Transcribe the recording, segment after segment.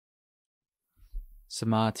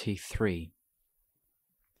Samādhi 3.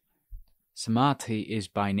 Samādhi is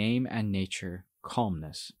by name and nature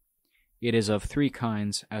calmness. It is of three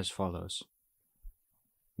kinds as follows.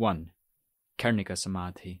 1. Karnika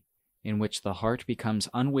Samādhi, in which the heart becomes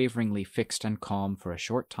unwaveringly fixed and calm for a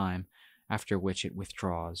short time, after which it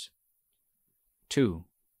withdraws. 2.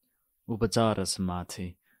 Upajjhara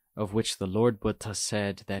Samādhi, of which the Lord Buddha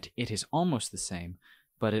said that it is almost the same,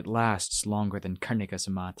 but it lasts longer than Karnika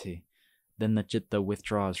Samādhi. Then the citta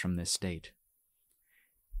withdraws from this state.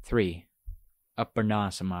 3. Aparna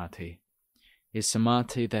Samādhi is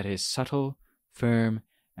Samādhi that is subtle, firm,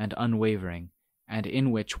 and unwavering, and in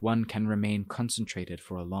which one can remain concentrated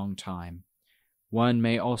for a long time. One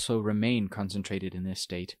may also remain concentrated in this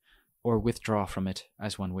state, or withdraw from it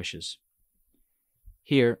as one wishes.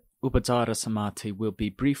 Here, Upajjhara Samādhi will be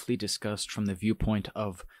briefly discussed from the viewpoint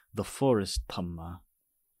of the forest Dhamma.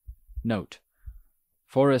 Note: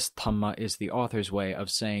 Forest Dhamma is the author's way of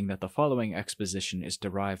saying that the following exposition is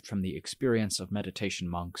derived from the experience of meditation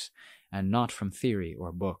monks, and not from theory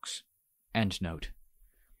or books. Endnote.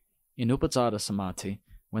 In Upajjhara Samādhi,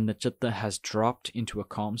 when the citta has dropped into a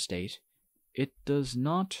calm state, it does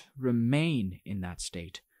not remain in that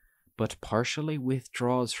state, but partially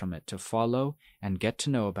withdraws from it to follow and get to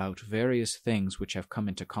know about various things which have come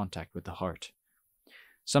into contact with the heart.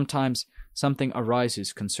 Sometimes something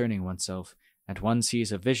arises concerning oneself, and one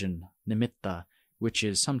sees a vision, nimitta, which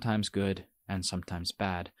is sometimes good and sometimes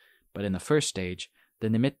bad, but in the first stage, the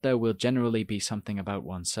nimitta will generally be something about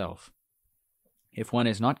oneself. If one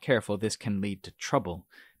is not careful, this can lead to trouble,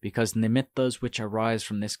 because nimittas which arise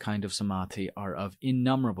from this kind of samadhi are of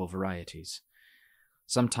innumerable varieties.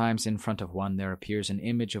 Sometimes in front of one there appears an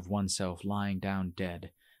image of oneself lying down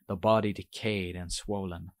dead, the body decayed and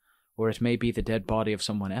swollen, or it may be the dead body of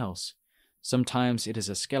someone else. Sometimes it is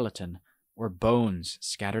a skeleton, or bones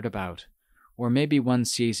scattered about, or maybe one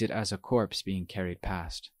sees it as a corpse being carried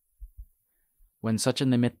past. When such a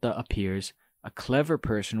nimitta appears, a clever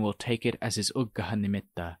person will take it as his uggaha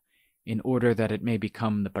nimitta, in order that it may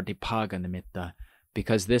become the pratipagga nimitta,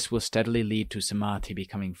 because this will steadily lead to samadhi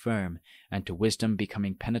becoming firm, and to wisdom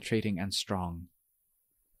becoming penetrating and strong.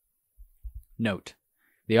 Note: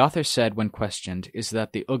 the author said when questioned is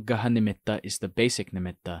that the uggaha nimitta is the basic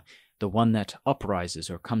nimitta, the one that uprises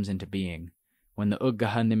or comes into being. When the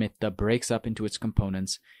uggaha nimitta breaks up into its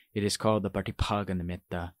components, it is called the pratipagga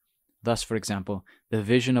nimitta. Thus, for example, the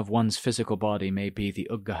vision of one's physical body may be the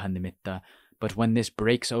uggaha nimitta, but when this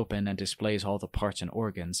breaks open and displays all the parts and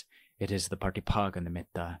organs, it is the pratipagga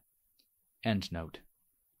nimitta. Endnote.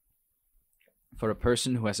 For a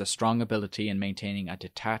person who has a strong ability in maintaining a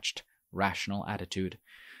detached, rational attitude,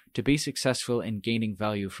 to be successful in gaining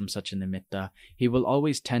value from such a nimitta, he will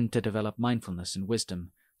always tend to develop mindfulness and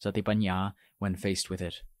wisdom, satipanya, when faced with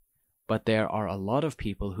it. But there are a lot of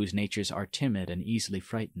people whose natures are timid and easily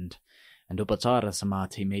frightened, and upajjhara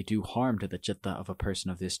samadhi may do harm to the citta of a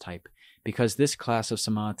person of this type, because this class of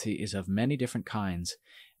samadhi is of many different kinds,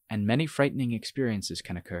 and many frightening experiences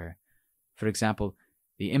can occur. For example,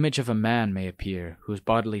 the image of a man may appear, whose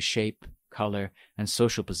bodily shape, color, and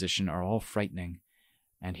social position are all frightening,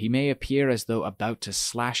 and he may appear as though about to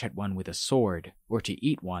slash at one with a sword, or to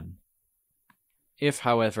eat one. If,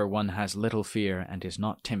 however, one has little fear and is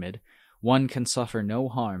not timid, one can suffer no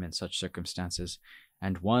harm in such circumstances,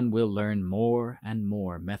 and one will learn more and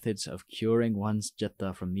more methods of curing one's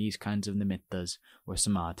citta from these kinds of nimittas or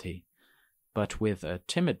samadhi. But with a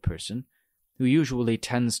timid person, who usually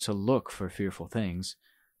tends to look for fearful things,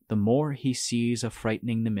 the more he sees a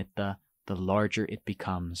frightening nimitta, the larger it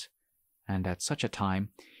becomes, and at such a time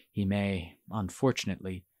he may,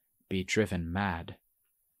 unfortunately, be driven mad.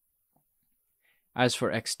 As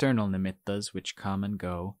for external nimittas which come and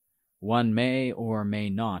go, one may or may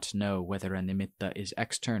not know whether a nimitta is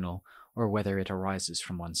external or whether it arises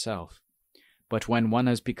from oneself. But when one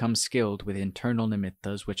has become skilled with internal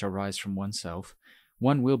nimittas which arise from oneself,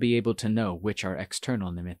 one will be able to know which are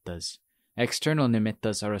external nimittas. External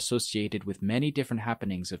nimittas are associated with many different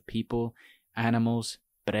happenings of people, animals,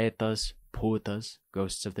 pretas, bhutas,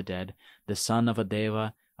 ghosts of the dead, the son of a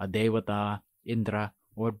deva, a devata, Indra,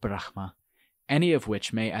 or Brahma, any of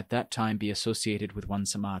which may at that time be associated with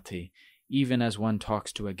one's samadhi, even as one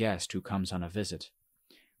talks to a guest who comes on a visit.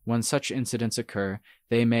 When such incidents occur,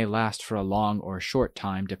 they may last for a long or short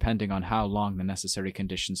time, depending on how long the necessary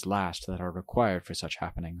conditions last that are required for such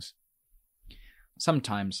happenings.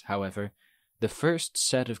 Sometimes, however, the first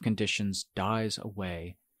set of conditions dies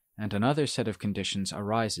away, and another set of conditions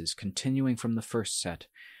arises continuing from the first set,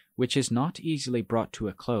 which is not easily brought to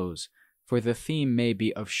a close, for the theme may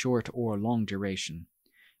be of short or long duration.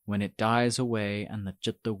 When it dies away and the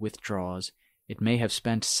citta withdraws, it may have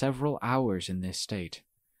spent several hours in this state.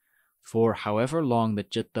 For however long the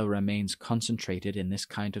citta remains concentrated in this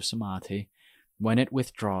kind of samadhi, when it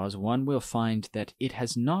withdraws, one will find that it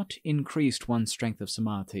has not increased one's strength of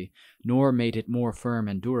samadhi, nor made it more firm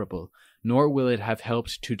and durable, nor will it have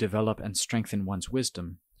helped to develop and strengthen one's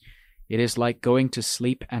wisdom. It is like going to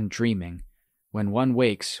sleep and dreaming. When one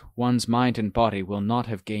wakes, one's mind and body will not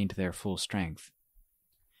have gained their full strength.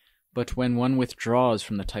 But when one withdraws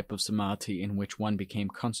from the type of samadhi in which one became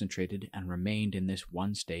concentrated and remained in this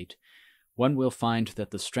one state, one will find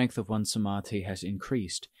that the strength of one's samadhi has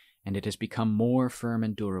increased, and it has become more firm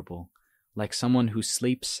and durable, like someone who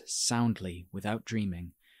sleeps soundly without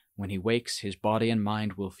dreaming. When he wakes, his body and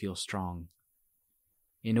mind will feel strong.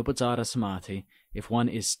 In Upacara Samadhi, if one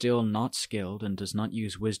is still not skilled and does not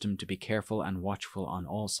use wisdom to be careful and watchful on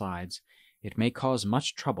all sides, it may cause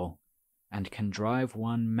much trouble and can drive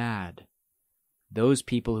one mad. Those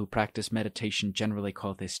people who practice meditation generally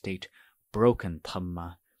call this state broken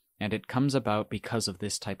Dhamma, and it comes about because of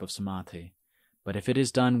this type of samadhi. But if it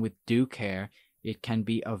is done with due care, it can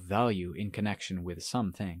be of value in connection with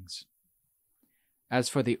some things. As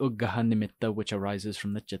for the Uggaha Nimitta which arises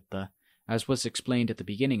from the citta, as was explained at the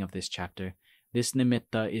beginning of this chapter, this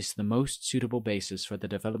nimitta is the most suitable basis for the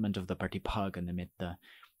development of the Pratipagga Nimitta,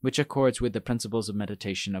 which accords with the principles of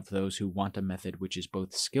meditation of those who want a method which is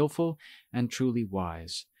both skillful and truly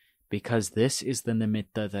wise, because this is the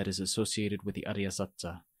nimitta that is associated with the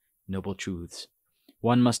Ariyasatya, noble truths.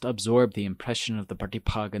 One must absorb the impression of the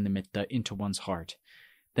Pratipagga Nimitta into one's heart.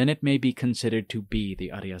 Then it may be considered to be the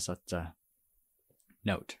Ariyasatya.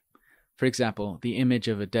 Note: for example, the image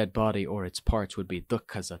of a dead body or its parts would be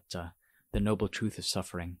Dukkhasatya, the noble truth of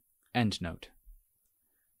suffering. End note.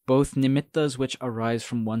 Both nimittas which arise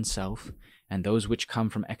from oneself and those which come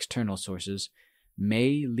from external sources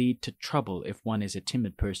may lead to trouble if one is a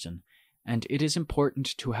timid person, and it is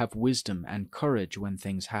important to have wisdom and courage when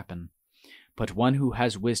things happen. But one who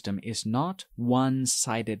has wisdom is not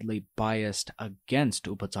one-sidedly biased against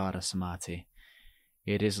Upacara Samadhi.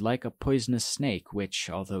 It is like a poisonous snake which,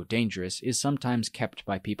 although dangerous, is sometimes kept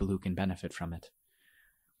by people who can benefit from it.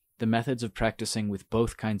 The methods of practicing with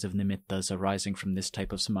both kinds of nimittas arising from this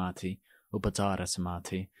type of samadhi, Upacara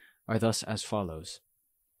Samadhi, are thus as follows.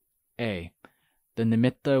 A. The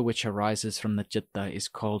nimitta which arises from the citta is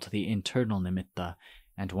called the internal nimitta,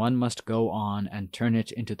 and one must go on and turn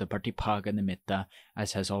it into the Pratipagga Nimitta,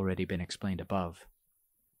 as has already been explained above.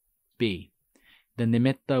 B. The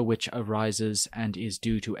nimitta which arises and is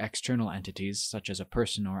due to external entities, such as a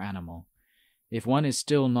person or animal. If one is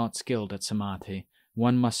still not skilled at samadhi,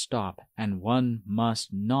 one must stop, and one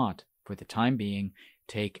must not, for the time being,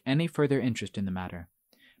 take any further interest in the matter.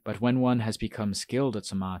 But when one has become skilled at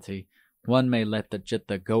samadhi, one may let the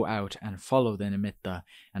citta go out and follow the nimitta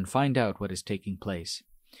and find out what is taking place.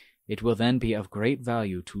 It will then be of great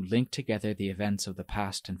value to link together the events of the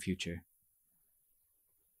past and future.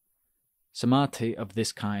 Samadhi of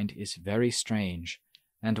this kind is very strange,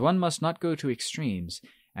 and one must not go to extremes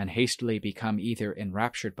and hastily become either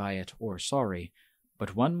enraptured by it or sorry,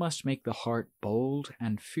 but one must make the heart bold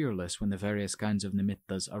and fearless when the various kinds of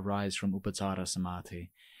nimittas arise from Upacara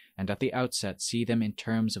Samadhi, and at the outset see them in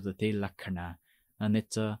terms of the Tilakkhana,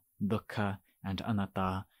 Anicca, Dukkha, and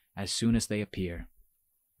Anatta as soon as they appear.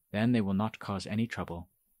 Then they will not cause any trouble.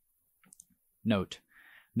 Note: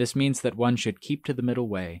 this means that one should keep to the middle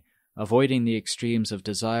way, avoiding the extremes of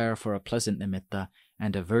desire for a pleasant nimitta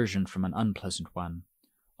and aversion from an unpleasant one.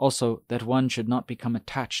 Also, that one should not become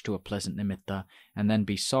attached to a pleasant nimitta and then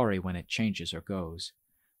be sorry when it changes or goes.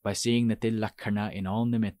 By seeing the Tilakkhana in all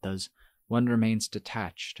nimittas, one remains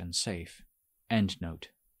detached and safe. End note.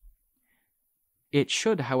 It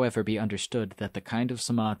should, however, be understood that the kind of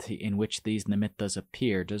samadhi in which these nimittas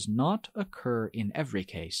appear does not occur in every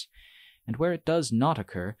case, and where it does not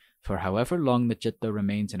occur, for however long the citta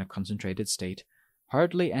remains in a concentrated state,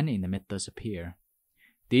 hardly any nimittas appear.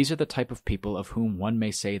 These are the type of people of whom one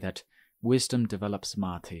may say that wisdom develops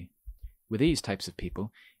samadhi. With these types of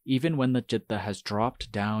people, even when the citta has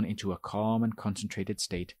dropped down into a calm and concentrated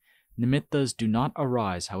state, nimittas do not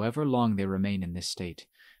arise however long they remain in this state,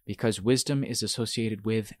 because wisdom is associated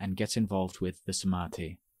with and gets involved with the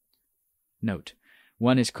samadhi. Note: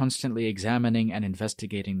 one is constantly examining and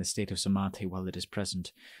investigating the state of samadhi while it is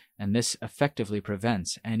present, and this effectively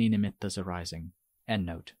prevents any nimittas arising. End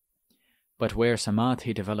note. But where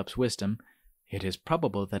samadhi develops wisdom, it is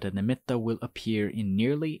probable that a nimitta will appear in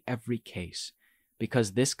nearly every case,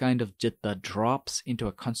 because this kind of citta drops into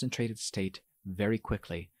a concentrated state very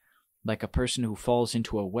quickly, like a person who falls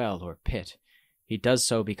into a well or pit. He does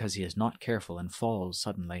so because he is not careful and falls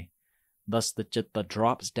suddenly. Thus the citta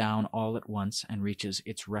drops down all at once and reaches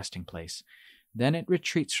its resting place. Then it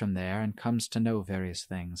retreats from there and comes to know various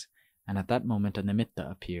things, and at that moment a nimitta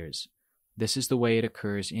appears. This is the way it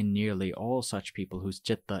occurs in nearly all such people whose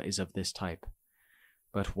citta is of this type.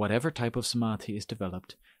 But whatever type of samadhi is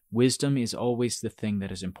developed, wisdom is always the thing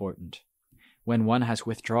that is important. When one has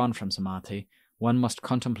withdrawn from samadhi, one must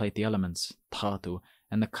contemplate the elements, dhatu,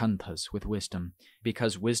 and the khandhas with wisdom,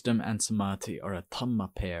 because wisdom and samadhi are a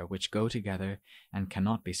Dhamma pair which go together and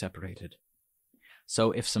cannot be separated.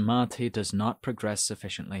 So if samadhi does not progress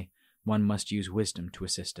sufficiently, one must use wisdom to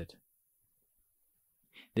assist it.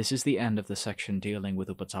 This is the end of the section dealing with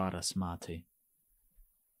Upacara Samadhi.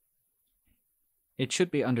 It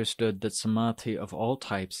should be understood that samadhi of all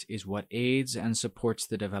types is what aids and supports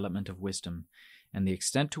the development of wisdom, and the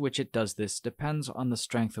extent to which it does this depends on the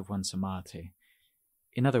strength of one's samadhi.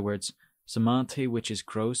 In other words, samadhi which is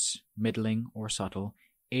gross, middling, or subtle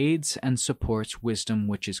aids and supports wisdom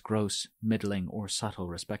which is gross, middling, or subtle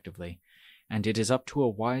respectively, and it is up to a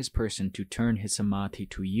wise person to turn his samadhi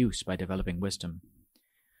to use by developing wisdom.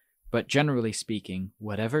 But generally speaking,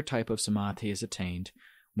 whatever type of samadhi is attained,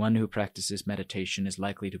 one who practices meditation is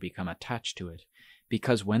likely to become attached to it,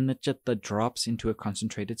 because when the citta drops into a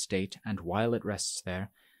concentrated state and while it rests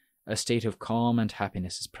there, a state of calm and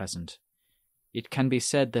happiness is present. It can be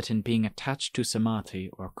said that in being attached to samadhi,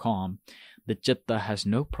 or calm, the citta has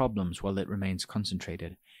no problems while it remains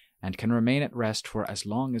concentrated, and can remain at rest for as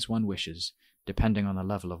long as one wishes, depending on the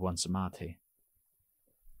level of one's samadhi.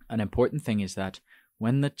 An important thing is that,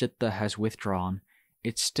 when the citta has withdrawn,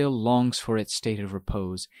 it still longs for its state of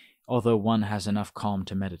repose, although one has enough calm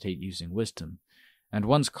to meditate using wisdom, and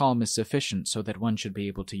one's calm is sufficient so that one should be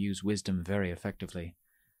able to use wisdom very effectively.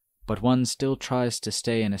 But one still tries to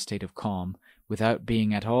stay in a state of calm without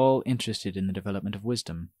being at all interested in the development of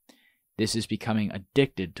wisdom. This is becoming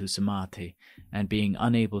addicted to samadhi and being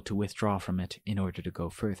unable to withdraw from it in order to go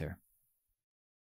further.